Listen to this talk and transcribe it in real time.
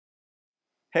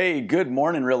Hey, good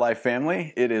morning, real life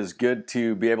family. It is good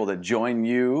to be able to join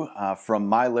you from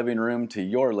my living room to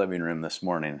your living room this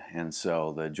morning. And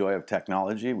so, the joy of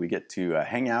technology, we get to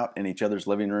hang out in each other's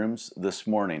living rooms this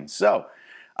morning.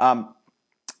 I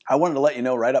wanted to let you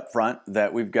know right up front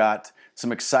that we've got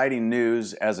some exciting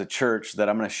news as a church that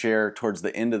I'm going to share towards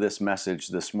the end of this message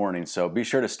this morning. So, be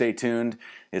sure to stay tuned.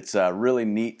 It's really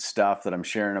neat stuff that I'm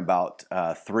sharing about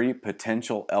three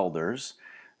potential elders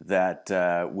that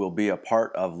will be a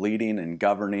part of leading and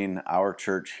governing our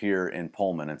church here in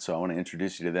Pullman. And so I want to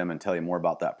introduce you to them and tell you more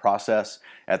about that process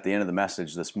at the end of the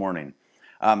message this morning.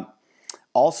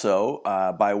 Also,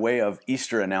 by way of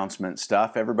Easter announcement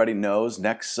stuff, everybody knows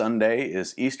next Sunday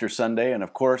is Easter Sunday. And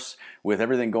of course, with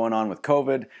everything going on with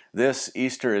COVID, this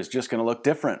Easter is just going to look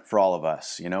different for all of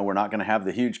us. You know, we're not going to have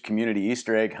the huge community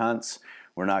Easter egg hunts.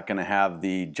 We're not going to have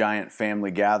the giant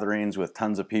family gatherings with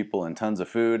tons of people and tons of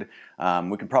food.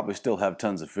 We can probably still have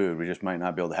tons of food. We just might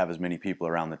not be able to have as many people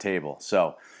around the table.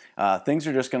 So things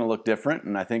are just going to look different,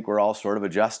 and I think we're all sort of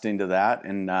adjusting to that,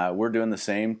 and we're doing the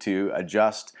same to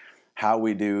adjust how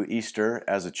we do Easter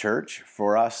as a church.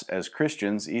 For us as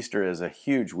Christians, Easter is a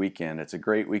huge weekend. It's a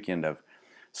great weekend of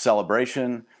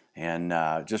celebration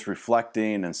and just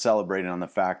reflecting and celebrating on the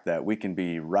fact that we can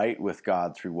be right with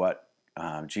God through what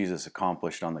Jesus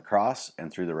accomplished on the cross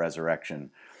and through the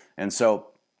resurrection. And so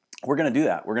we're going to do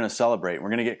that. We're going to celebrate. We're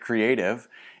going to get creative.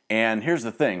 And here's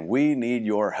the thing. We need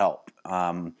your help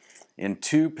in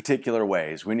two particular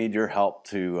ways. We need your help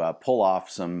to pull off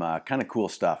some kind of cool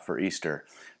stuff for Easter.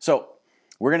 So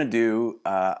we're going to do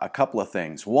a couple of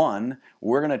things. One,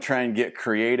 we're going to try and get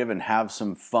creative and have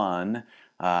some fun,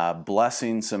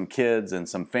 blessing some kids and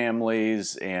some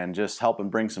families and just helping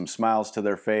bring some smiles to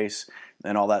their face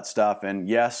and all that stuff. And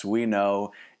yes, we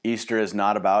know Easter is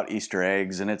not about Easter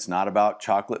eggs and it's not about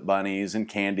chocolate bunnies and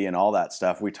candy and all that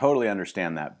stuff. We totally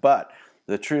understand that. But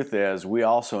the truth is, we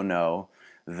also know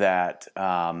that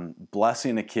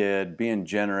blessing a kid, being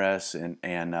generous and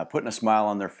putting a smile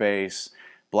on their face,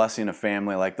 blessing a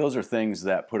family, like those are things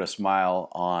that put a smile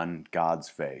on God's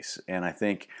face. And I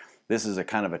think this is a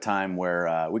kind of a time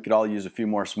where we could all use a few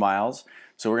more smiles.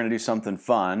 So we're going to do something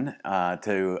fun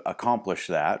to accomplish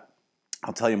that.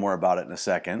 I'll tell you more about it in a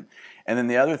second. And then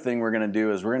the other thing we're going to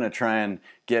do is we're going to try and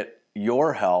get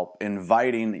your help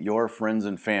inviting your friends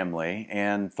and family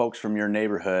and folks from your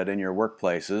neighborhood and your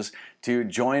workplaces to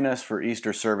join us for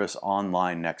Easter service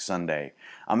online next Sunday.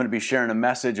 I'm going to be sharing a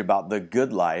message about the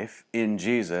good life in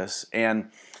Jesus. And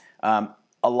a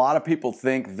lot of people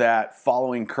think that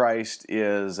following Christ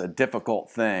is a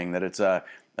difficult thing, that it's a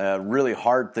really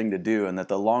hard thing to do, and that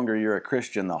the longer you're a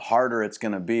Christian, the harder it's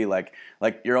going to be, like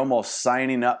you're almost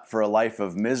signing up for a life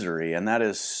of misery, and that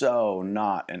is so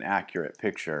not an accurate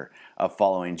picture of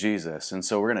following Jesus. And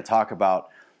so we're going to talk about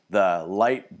the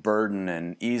light burden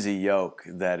and easy yoke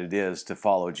that it is to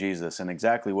follow Jesus, and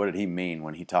exactly what did he mean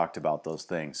when he talked about those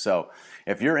things. So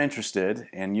if you're interested,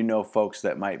 and you know folks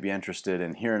that might be interested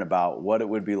in hearing about what it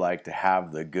would be like to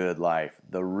have the good life,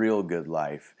 the real good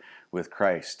life with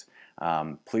Christ,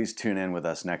 please tune in with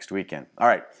us next weekend. All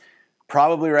right,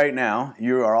 probably right now,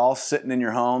 you are all sitting in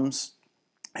your homes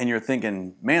and you're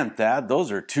thinking, man, Thad,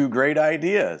 those are two great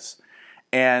ideas.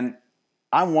 And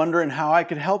I'm wondering how I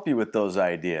could help you with those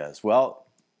ideas. Well,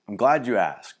 I'm glad you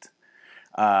asked.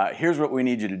 Here's what we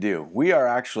need you to do. We are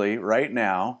actually right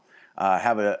now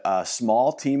have a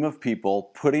small team of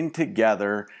people putting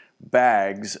together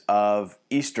bags of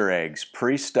Easter eggs,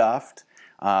 pre-stuffed.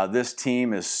 This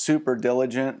team is super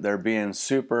diligent. They're being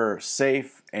super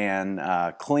safe and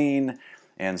clean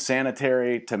and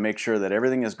sanitary to make sure that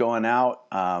everything is going out.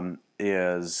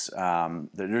 They're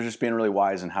just being really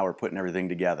wise in how we're putting everything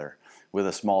together with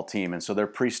a small team. And so they're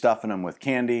pre-stuffing them with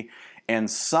candy.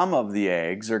 And some of the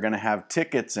eggs are going to have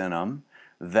tickets in them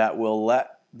that will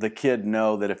let the kid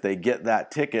know that if they get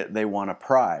that ticket, they won a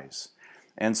prize.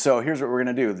 And so here's what we're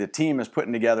going to do. The team is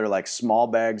putting together like small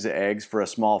bags of eggs for a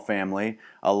small family,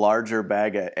 a larger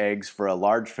bag of eggs for a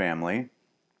large family.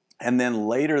 And then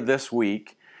later this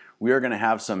week, we are going to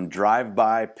have some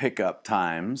drive-by pickup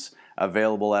times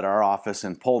available at our office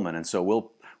in Pullman. And so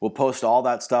we'll post all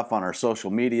that stuff on our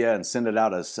social media and send it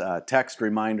out as text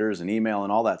reminders and email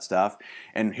and all that stuff.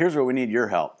 And here's where we need your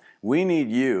help. We need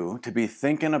you to be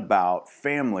thinking about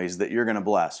families that you're going to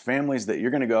bless, families that you're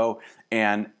going to go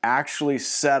and actually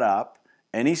set up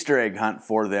an Easter egg hunt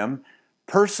for them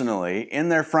personally in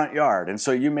their front yard. And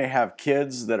so you may have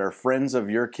kids that are friends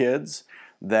of your kids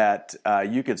that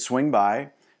you could swing by,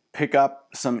 pick up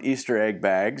some Easter egg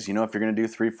bags, if you're going to do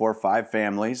 3, 4, 5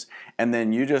 families, and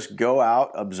then you just go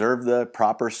out, observe the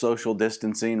proper social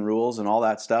distancing rules and all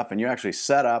that stuff, and you actually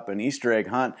set up an Easter egg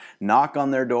hunt, knock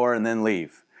on their door, and then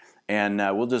leave. And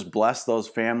we'll just bless those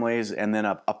families, and then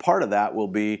a part of that will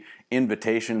be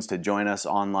invitations to join us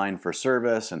online for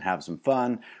service and have some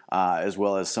fun, as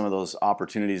well as some of those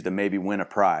opportunities to maybe win a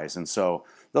prize. And so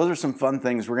those are some fun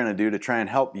things we're going to do to try and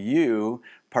help you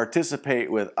participate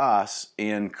with us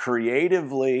in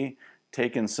creatively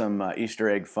taking some Easter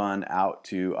egg fun out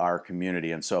to our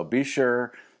community. And so be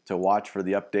sure to watch for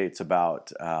the updates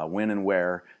about when and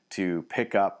where to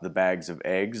pick up the bags of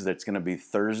eggs. That's going to be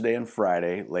Thursday and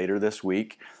Friday later this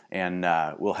week, and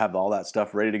we'll have all that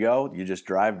stuff ready to go. You just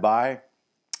drive by,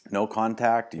 no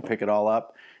contact, you pick it all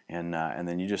up, and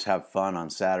then you just have fun on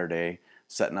Saturday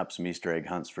setting up some Easter egg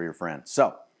hunts for your friends.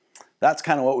 So that's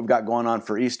kind of what we've got going on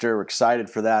for Easter. We're excited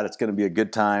for that. It's going to be a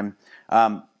good time.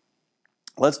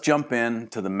 Let's jump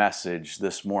into the message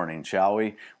this morning, shall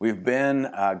we? We've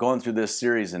been going through this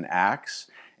series in Acts,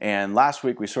 and last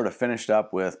week we sort of finished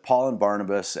up with Paul and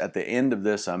Barnabas at the end of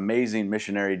this amazing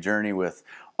missionary journey with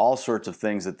all sorts of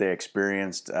things that they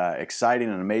experienced, exciting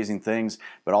and amazing things,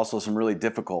 but also some really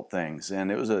difficult things.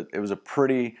 And it was a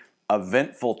pretty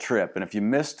eventful trip. And if you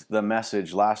missed the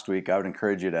message last week, I would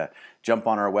encourage you to jump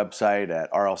on our website at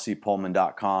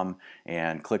rlcpullman.com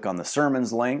and click on the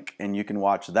sermons link, and you can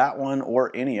watch that one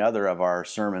or any other of our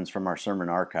sermons from our sermon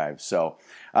archive. So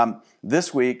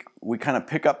this week, we kind of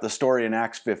pick up the story in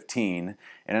Acts 15.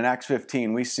 And in Acts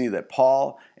 15, we see that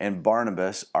Paul and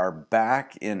Barnabas are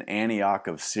back in Antioch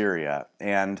of Syria.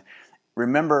 And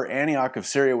remember, Antioch of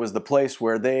Syria was the place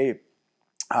where they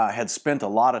had spent a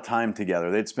lot of time together.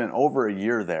 They'd spent over a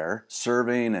year there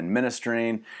serving and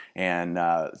ministering and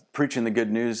preaching the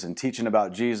good news and teaching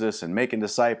about Jesus and making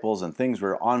disciples, and things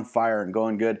were on fire and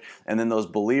going good. And then those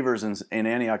believers in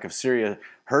Antioch of Syria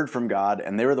heard from God,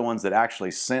 and they were the ones that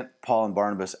actually sent Paul and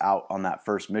Barnabas out on that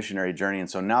first missionary journey. And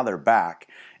so now they're back,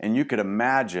 and you could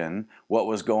imagine what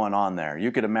was going on there.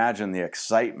 You could imagine the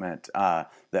excitement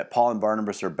that Paul and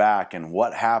Barnabas are back and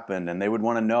what happened, and they would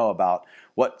want to know about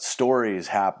what stories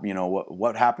happened,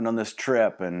 what happened on this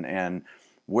trip, and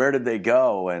where did they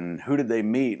go, and who did they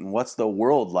meet, and what's the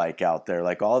world like out there,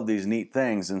 like all of these neat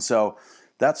things. And so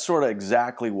that's sort of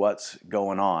exactly what's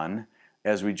going on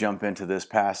as we jump into this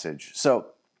passage. So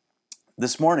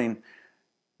this morning,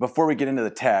 before we get into the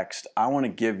text, I want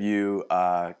to give you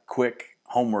a quick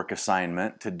homework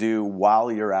assignment to do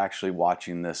while you're actually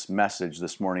watching this message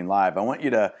this morning live. I want you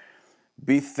to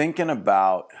be thinking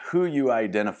about who you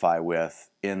identify with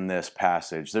in this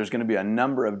passage. There's going to be a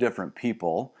number of different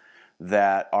people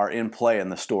that are in play in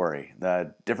the story,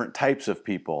 the different types of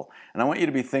people. And I want you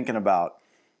to be thinking about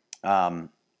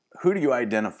who do you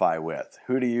identify with?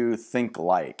 Who do you think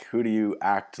like? Who do you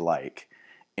act like?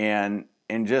 And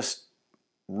just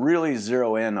really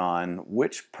zero in on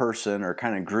which person or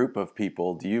kind of group of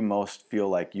people do you most feel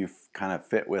like you kind of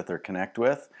fit with or connect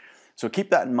with. So keep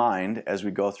that in mind as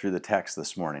we go through the text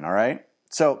this morning, all right?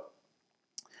 So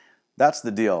that's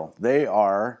the deal. They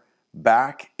are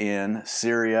back in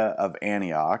Syria of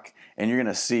Antioch, and you're going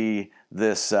to see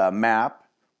this map.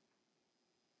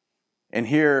 And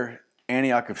here,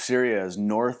 Antioch of Syria is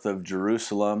north of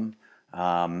Jerusalem,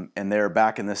 and they're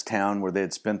back in this town where they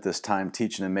had spent this time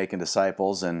teaching and making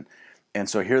disciples. And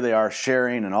so here they are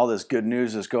sharing, and all this good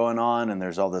news is going on, and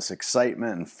there's all this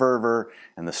excitement and fervor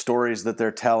and the stories that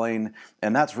they're telling.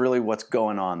 And that's really what's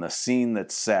going on, the scene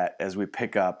that's set as we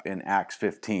pick up in Acts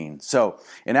 15. So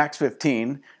in Acts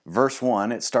 15, verse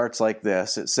 1, it starts like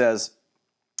this. It says,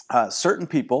 certain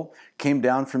people came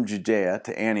down from Judea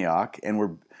to Antioch and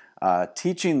were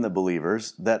teaching the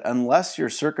believers that unless you're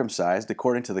circumcised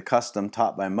according to the custom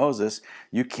taught by Moses,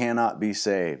 you cannot be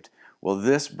saved. Well,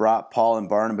 this brought Paul and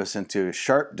Barnabas into a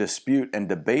sharp dispute and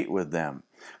debate with them.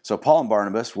 So Paul and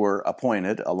Barnabas were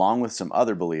appointed, along with some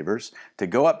other believers, to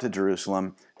go up to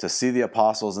Jerusalem to see the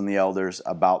apostles and the elders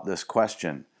about this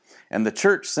question. And the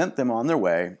church sent them on their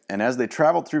way, and as they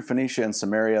traveled through Phoenicia and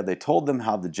Samaria, they told them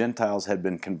how the Gentiles had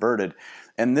been converted.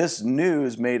 And this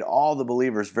news made all the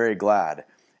believers very glad.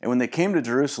 And when they came to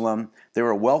Jerusalem, they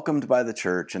were welcomed by the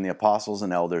church and the apostles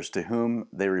and elders, to whom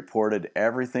they reported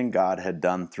everything God had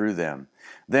done through them.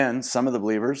 Then some of the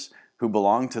believers who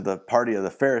belonged to the party of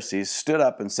the Pharisees stood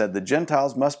up and said, the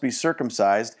Gentiles must be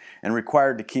circumcised and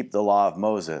required to keep the law of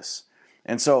Moses.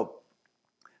 And so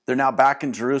they're now back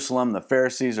in Jerusalem. The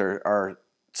Pharisees are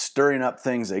stirring up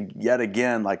things yet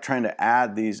again, like trying to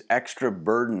add these extra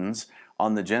burdens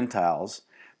on the Gentiles,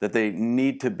 that they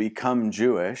need to become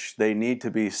Jewish, they need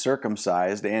to be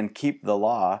circumcised and keep the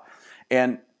law.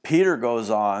 And Peter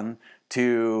goes on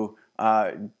to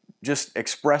just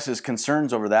express his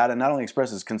concerns over that, and not only express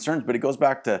his concerns, but he goes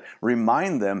back to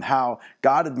remind them how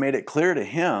God had made it clear to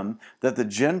him that the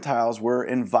Gentiles were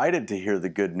invited to hear the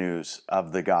good news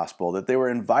of the gospel, that they were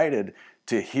invited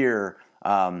to hear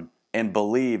and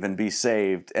believe and be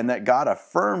saved, and that God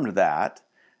affirmed that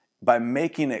by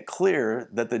making it clear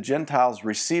that the Gentiles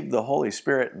received the Holy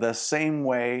Spirit the same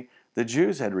way the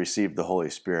Jews had received the Holy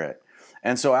Spirit.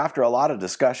 And so after a lot of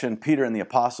discussion, Peter and the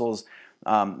apostles,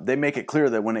 they make it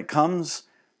clear that when it comes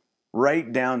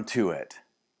right down to it,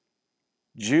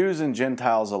 Jews and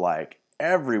Gentiles alike,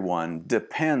 everyone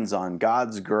depends on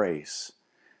God's grace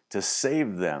to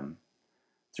save them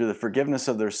through the forgiveness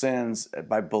of their sins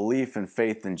by belief and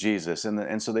faith in Jesus.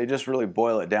 And so they just really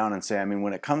boil it down and say, I mean,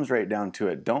 when it comes right down to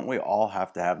it, don't we all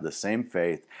have to have the same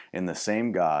faith in the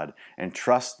same God and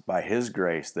trust by His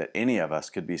grace that any of us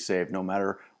could be saved, no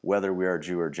matter whether we are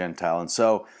Jew or Gentile? And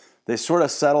so they sort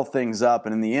of settle things up,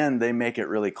 and in the end, they make it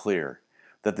really clear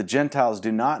that the Gentiles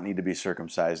do not need to be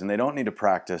circumcised, and they don't need to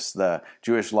practice the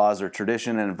Jewish laws or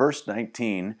tradition. And in verse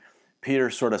 19, Peter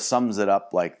sort of sums it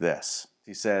up like this.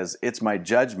 He says, "It's my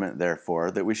judgment, therefore,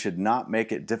 that we should not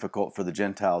make it difficult for the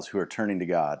Gentiles who are turning to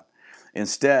God.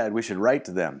 Instead, we should write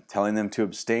to them, telling them to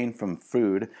abstain from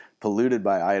food polluted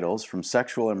by idols, from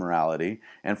sexual immorality,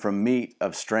 and from meat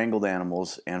of strangled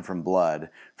animals, and from blood.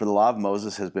 For the law of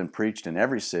Moses has been preached in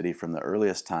every city from the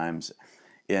earliest times,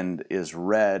 and is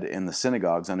read in the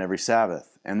synagogues on every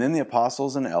Sabbath." And then the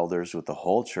apostles and elders with the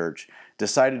whole church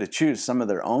decided to choose some of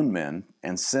their own men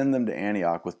and send them to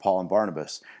Antioch with Paul and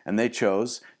Barnabas. And they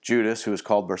chose Judas, who was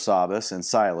called Barsabbas, and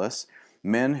Silas,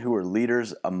 men who were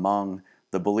leaders among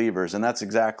the believers. And that's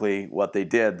exactly what they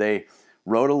did. They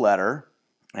wrote a letter,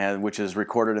 which is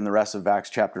recorded in the rest of Acts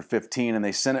chapter 15, and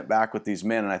they sent it back with these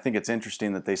men. And I think it's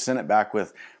interesting that they sent it back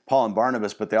with Paul and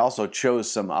Barnabas, but they also chose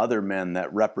some other men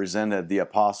that represented the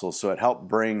apostles. So it helped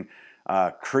bring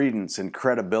credence and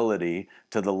credibility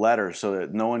to the letter, so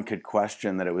that no one could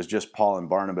question that it was just Paul and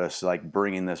Barnabas like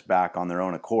bringing this back on their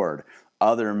own accord.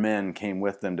 Other men came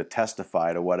with them to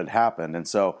testify to what had happened. And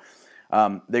so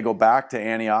they go back to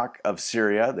Antioch of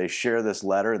Syria. They share this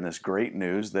letter and this great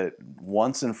news that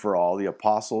once and for all, the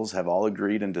apostles have all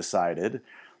agreed and decided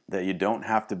that you don't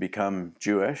have to become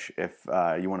Jewish if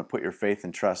you want to put your faith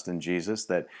and trust in Jesus,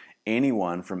 that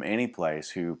anyone from any place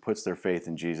who puts their faith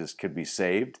in Jesus could be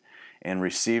saved and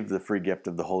receive the free gift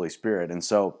of the Holy Spirit. And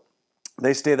so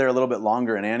they stay there a little bit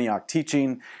longer in Antioch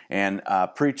teaching and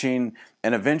preaching,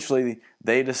 and eventually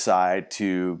they decide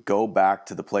to go back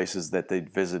to the places that they'd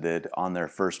visited on their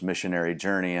first missionary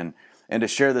journey and to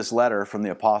share this letter from the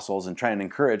apostles and try and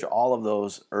encourage all of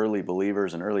those early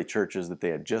believers and early churches that they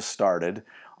had just started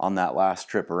on that last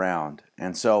trip around.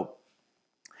 And so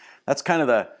that's kind of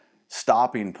the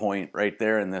stopping point right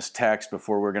there in this text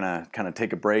before we're going to kind of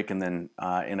take a break and then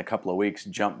in a couple of weeks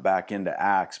jump back into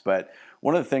Acts. But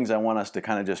one of the things I want us to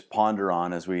kind of just ponder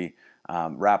on as we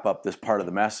wrap up this part of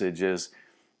the message is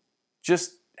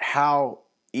just how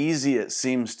easy it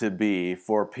seems to be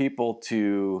for people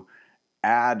to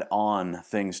add on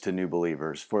things to new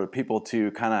believers, for people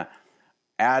to kind of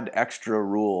add extra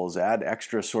rules, add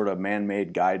extra sort of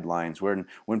man-made guidelines.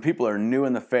 When people are new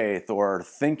in the faith or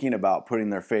thinking about putting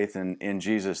their faith in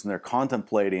Jesus and they're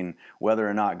contemplating whether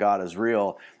or not God is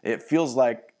real, it feels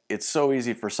like it's so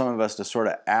easy for some of us to sort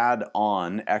of add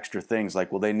on extra things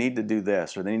like, well, they need to do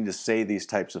this, or they need to say these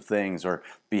types of things, or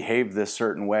behave this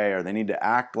certain way, or they need to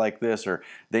act like this, or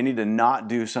they need to not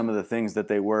do some of the things that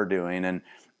they were doing.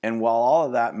 And while all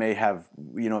of that may have,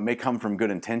 it may come from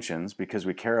good intentions because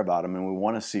we care about them and we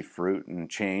want to see fruit and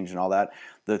change and all that,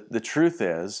 the truth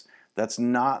is that's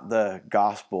not the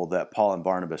gospel that Paul and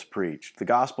Barnabas preached. The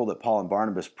gospel that Paul and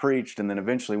Barnabas preached and then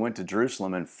eventually went to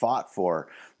Jerusalem and fought for,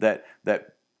 that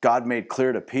God made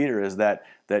clear to Peter, is that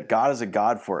God is a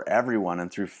God for everyone,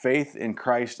 and through faith in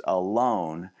Christ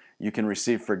alone, you can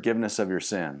receive forgiveness of your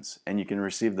sins and you can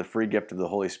receive the free gift of the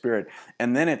Holy Spirit.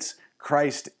 And then it's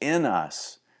Christ in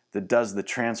us that does the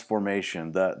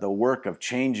transformation, the work of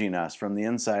changing us from the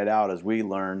inside out as we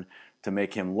learn to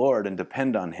make Him Lord and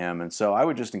depend on Him. And so I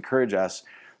would just encourage us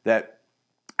that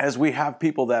as we have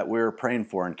people that we're praying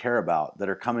for and care about that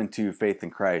are coming to faith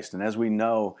in Christ, and as we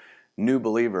know new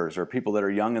believers or people that are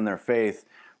young in their faith,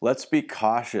 let's be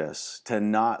cautious to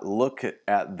not look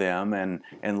at them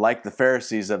and like the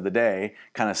Pharisees of the day,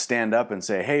 kind of stand up and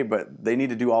say, hey, but they need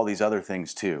to do all these other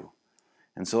things too.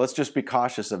 And so let's just be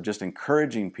cautious of just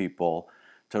encouraging people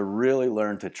to really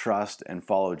learn to trust and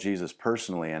follow Jesus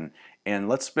personally. And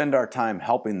let's spend our time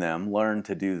helping them learn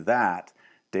to do that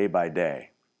day by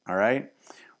day. All right?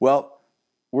 Well,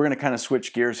 we're going to kind of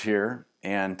switch gears here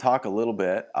and talk a little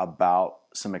bit about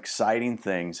some exciting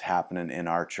things happening in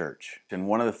our church. And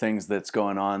one of the things that's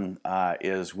going on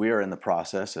is we are in the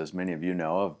process, as many of you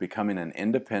know, of becoming an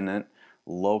independent,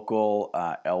 local,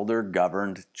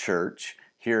 elder-governed church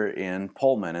here in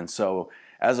Pullman. And so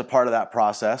as a part of that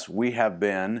process, we have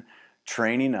been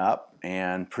training up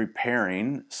and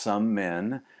preparing some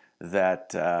men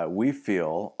that we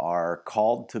feel are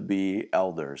called to be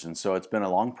elders. And so it's been a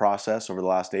long process over the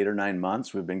last 8 or 9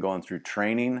 months. We've been going through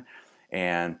training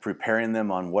and preparing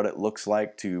them on what it looks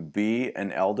like to be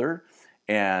an elder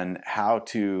and how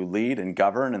to lead and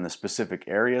govern in the specific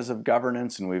areas of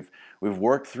governance. And we've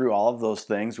worked through all of those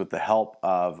things with the help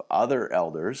of other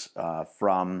elders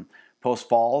from Post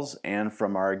Falls and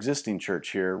from our existing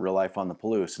church here, Real Life on the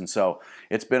Palouse. And so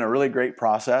it's been a really great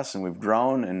process, and we've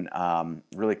grown and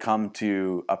really come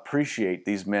to appreciate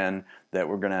these men that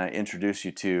we're going to introduce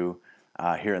you to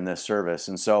here in this service.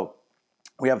 And so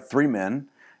we have 3 men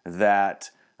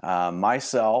that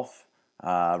myself,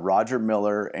 Roger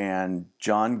Miller, and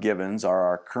John Gibbons are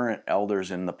our current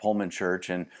elders in the Pullman Church,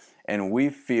 and we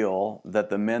feel that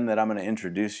the men that I'm going to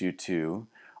introduce you to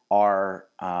are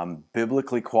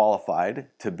biblically qualified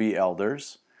to be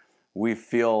elders. We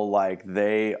feel like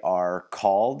they are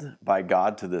called by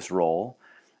God to this role,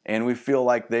 and we feel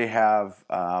like they have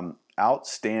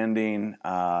outstanding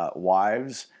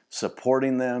wives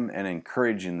supporting them and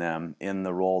encouraging them in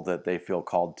the role that they feel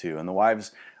called to. And the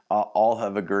wives all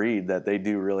have agreed that they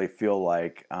do really feel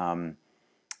like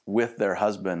with their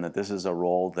husband that this is a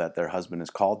role that their husband is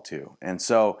called to. And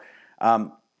so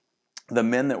the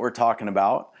men that we're talking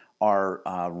about are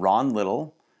Ron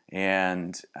Little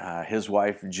and his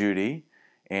wife Judy,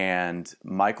 and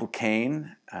Michael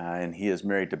Kane, and he is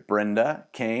married to Brenda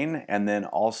Kane, and then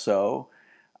also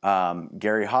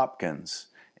Gary Hopkins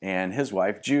and his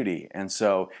wife Judy. And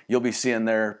so you'll be seeing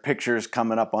their pictures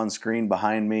coming up on screen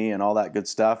behind me and all that good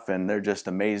stuff, and they're just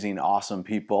amazing, awesome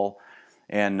people.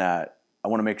 And I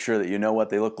want to make sure that you know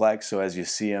what they look like, so as you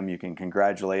see them, you can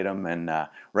congratulate them. And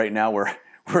right now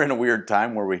we're in a weird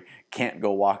time where we can't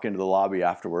go walk into the lobby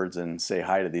afterwards and say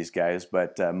hi to these guys,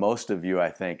 but most of you,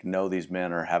 I think, know these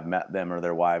men or have met them or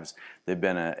their wives. They've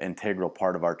been an integral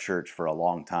part of our church for a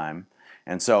long time.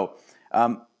 And so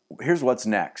here's what's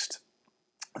next.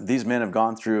 These men have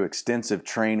gone through extensive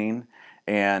training,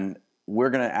 and we're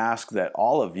going to ask that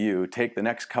all of you take the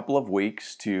next couple of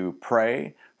weeks to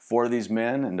pray for these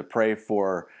men and to pray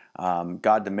for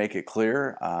God to make it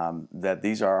clear that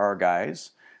these are our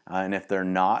guys. And if they're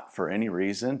not for any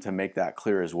reason, to make that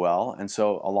clear as well. And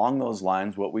so along those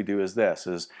lines, what we do is this,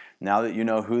 is now that you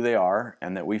know who they are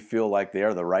and that we feel like they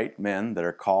are the right men that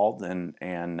are called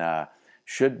and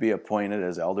should be appointed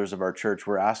as elders of our church,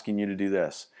 we're asking you to do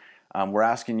this. We're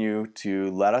asking you to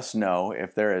let us know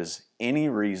if there is any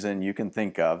reason you can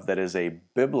think of that is a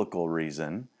biblical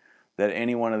reason that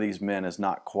any one of these men is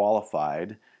not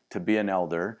qualified to be an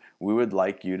elder. We would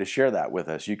like you to share that with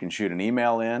us. You can shoot an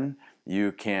email in.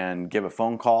 You can give a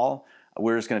phone call.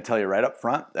 We're just going to tell you right up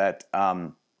front that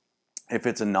if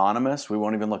it's anonymous, we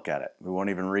won't even look at it. We won't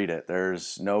even read it.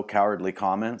 There's no cowardly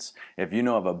comments. If you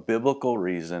know of a biblical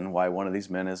reason why one of these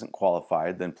men isn't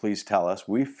qualified, then please tell us.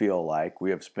 We feel like we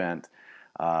have spent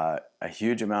a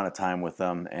huge amount of time with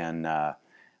them and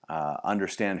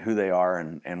understand who they are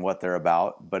and what they're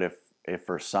about. But if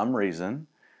for some reason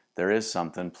there is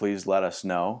something, please let us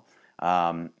know.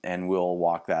 And we'll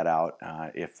walk that out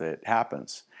if it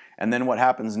happens. And then what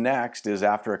happens next is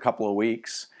after a couple of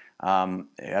weeks,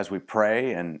 as we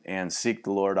pray and seek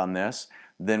the Lord on this,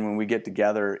 then when we get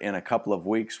together in a couple of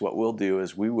weeks, what we'll do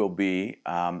is we will be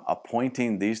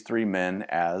appointing these 3 men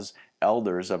as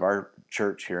elders of our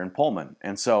church here in Pullman.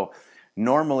 And so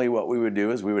normally what we would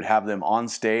do is we would have them on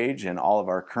stage, and all of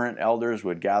our current elders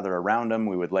would gather around them.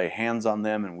 We would lay hands on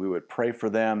them, and we would pray for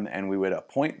them, and we would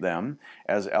appoint them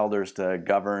as elders to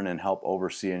govern and help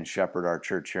oversee and shepherd our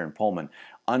church here in Pullman.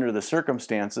 Under the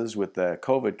circumstances with the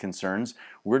COVID concerns,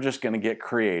 we're just going to get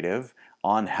creative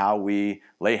on how we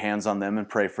lay hands on them and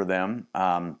pray for them.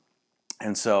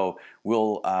 And so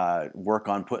we'll work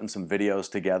on putting some videos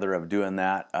together of doing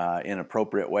that in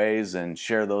appropriate ways and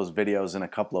share those videos in a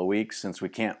couple of weeks, since we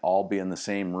can't all be in the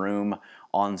same room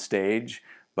on stage.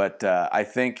 But I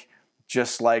think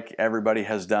just like everybody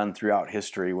has done throughout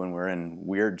history when we're in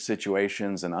weird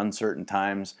situations and uncertain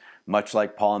times, much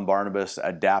like Paul and Barnabas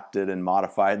adapted and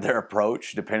modified their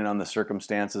approach depending on the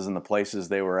circumstances and the places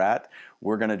they were at,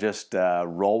 we're going to just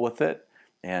roll with it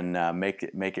and make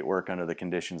it work under the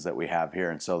conditions that we have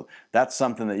here. And so that's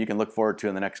something that you can look forward to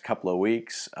in the next couple of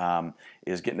weeks,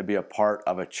 is getting to be a part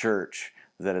of a church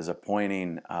that is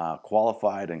appointing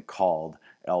qualified and called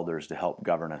elders to help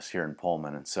govern us here in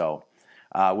Pullman. And so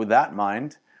with that in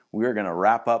mind, we're going to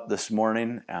wrap up this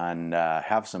morning and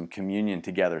have some communion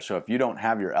together. So if you don't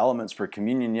have your elements for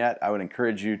communion yet, I would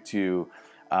encourage you to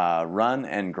run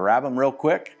and grab them real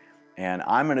quick. And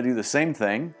I'm going to do the same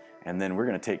thing, and then we're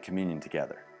going to take communion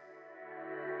together.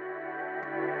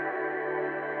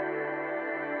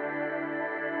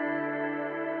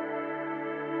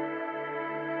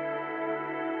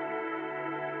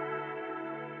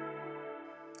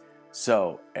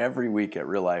 So every week at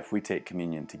Real Life, we take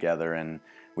communion together, and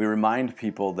we remind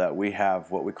people that we have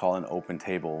what we call an open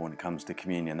table when it comes to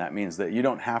communion. That means that you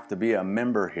don't have to be a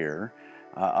member here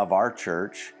of our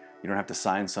church. You don't have to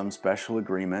sign some special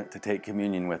agreement to take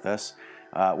communion with us.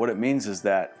 What it means is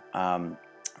that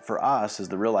for us as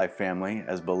the Real Life family,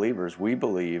 as believers, we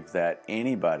believe that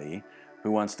anybody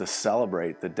who wants to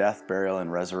celebrate the death, burial,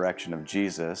 and resurrection of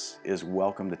Jesus is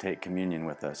welcome to take communion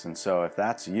with us. And so if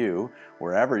that's you,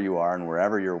 wherever you are and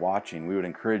wherever you're watching, we would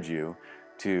encourage you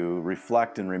to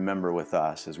reflect and remember with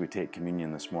us as we take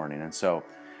communion this morning. And so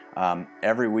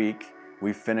every week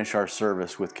we finish our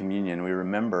service with communion. We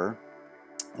remember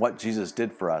what Jesus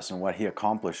did for us and what He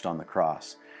accomplished on the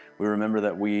cross. We remember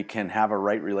that we can have a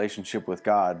right relationship with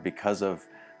God because of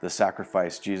the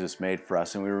sacrifice Jesus made for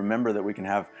us. And we remember that we can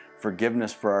have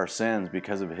forgiveness for our sins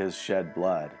because of His shed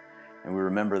blood. And we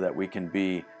remember that we can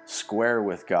be square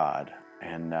with God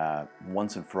and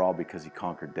once and for all because He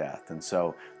conquered death. And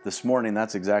so this morning,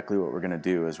 that's exactly what we're going to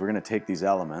do, is we're going to take these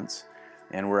elements,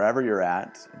 and wherever you're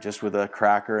at, just with a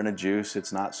cracker and a juice,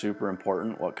 it's not super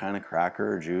important what kind of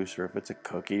cracker or juice, or if it's a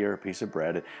cookie or a piece of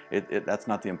bread. That's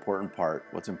not the important part.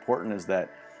 What's important is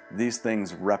that these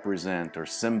things represent or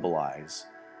symbolize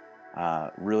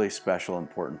really special,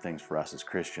 important things for us as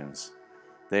Christians.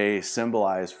 They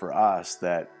symbolize for us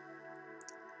that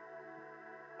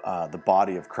the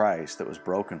body of Christ that was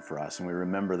broken for us. And we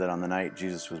remember that on the night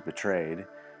Jesus was betrayed,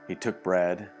 He took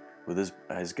bread with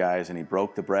his guys, and He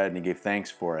broke the bread and He gave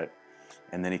thanks for it.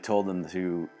 And then He told them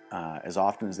to, as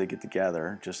often as they get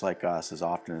together, just like us, as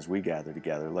often as we gather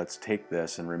together, let's take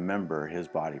this and remember His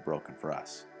body broken for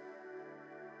us.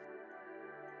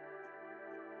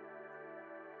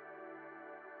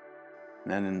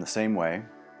 And then in the same way,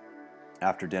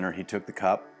 after dinner, He took the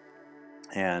cup,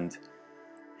 and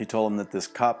He told them that this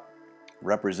cup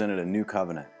represented a new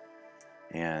covenant.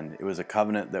 And it was a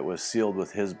covenant that was sealed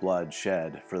with His blood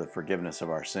shed for the forgiveness of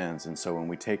our sins. And so when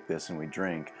we take this and we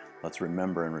drink, let's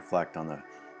remember and reflect on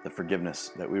the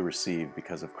forgiveness that we receive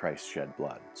because of Christ's shed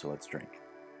blood. So let's drink.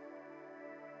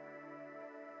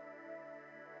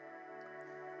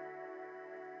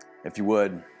 If you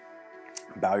would,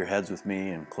 bow your heads with me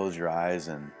and close your eyes,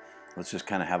 and let's just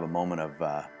kind of have a moment of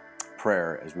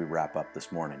prayer as we wrap up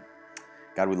this morning.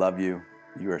 God, we love You.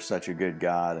 You are such a good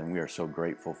God, and we are so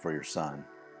grateful for Your Son.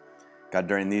 God,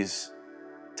 during these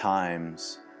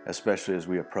times, especially as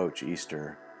we approach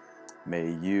Easter, may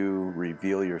You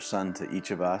reveal Your Son to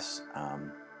each of us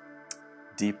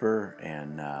deeper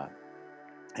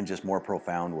and just more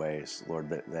profound ways, Lord,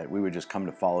 that we would just come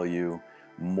to follow You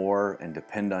more and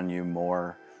depend on You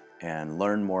more and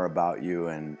learn more about You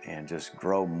and just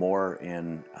grow more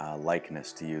in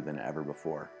likeness to You than ever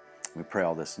before. We pray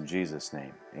all this in Jesus'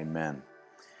 name. Amen.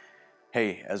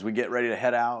 Hey, as we get ready to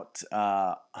head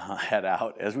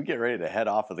as we get ready to head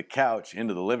off of the couch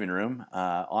into the living room,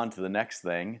 on to the next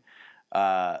thing,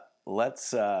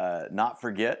 let's not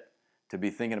forget to be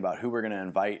thinking about who we're going to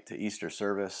invite to Easter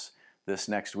service this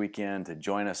next weekend to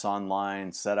join us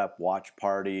online, set up watch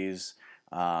parties,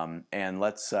 and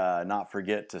let's not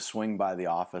forget to swing by the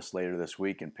office later this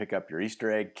week and pick up your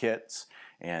Easter egg kits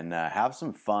and have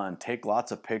some fun. Take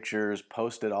lots of pictures,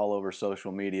 post it all over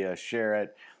social media, share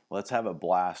it. Let's have a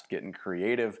blast getting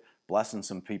creative, blessing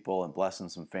some people and blessing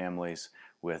some families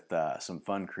with some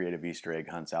fun, creative Easter egg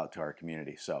hunts out to our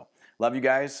community. So, love you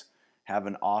guys. Have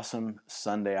an awesome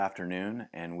Sunday afternoon,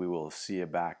 and we will see you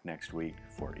back next week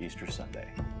for Easter Sunday.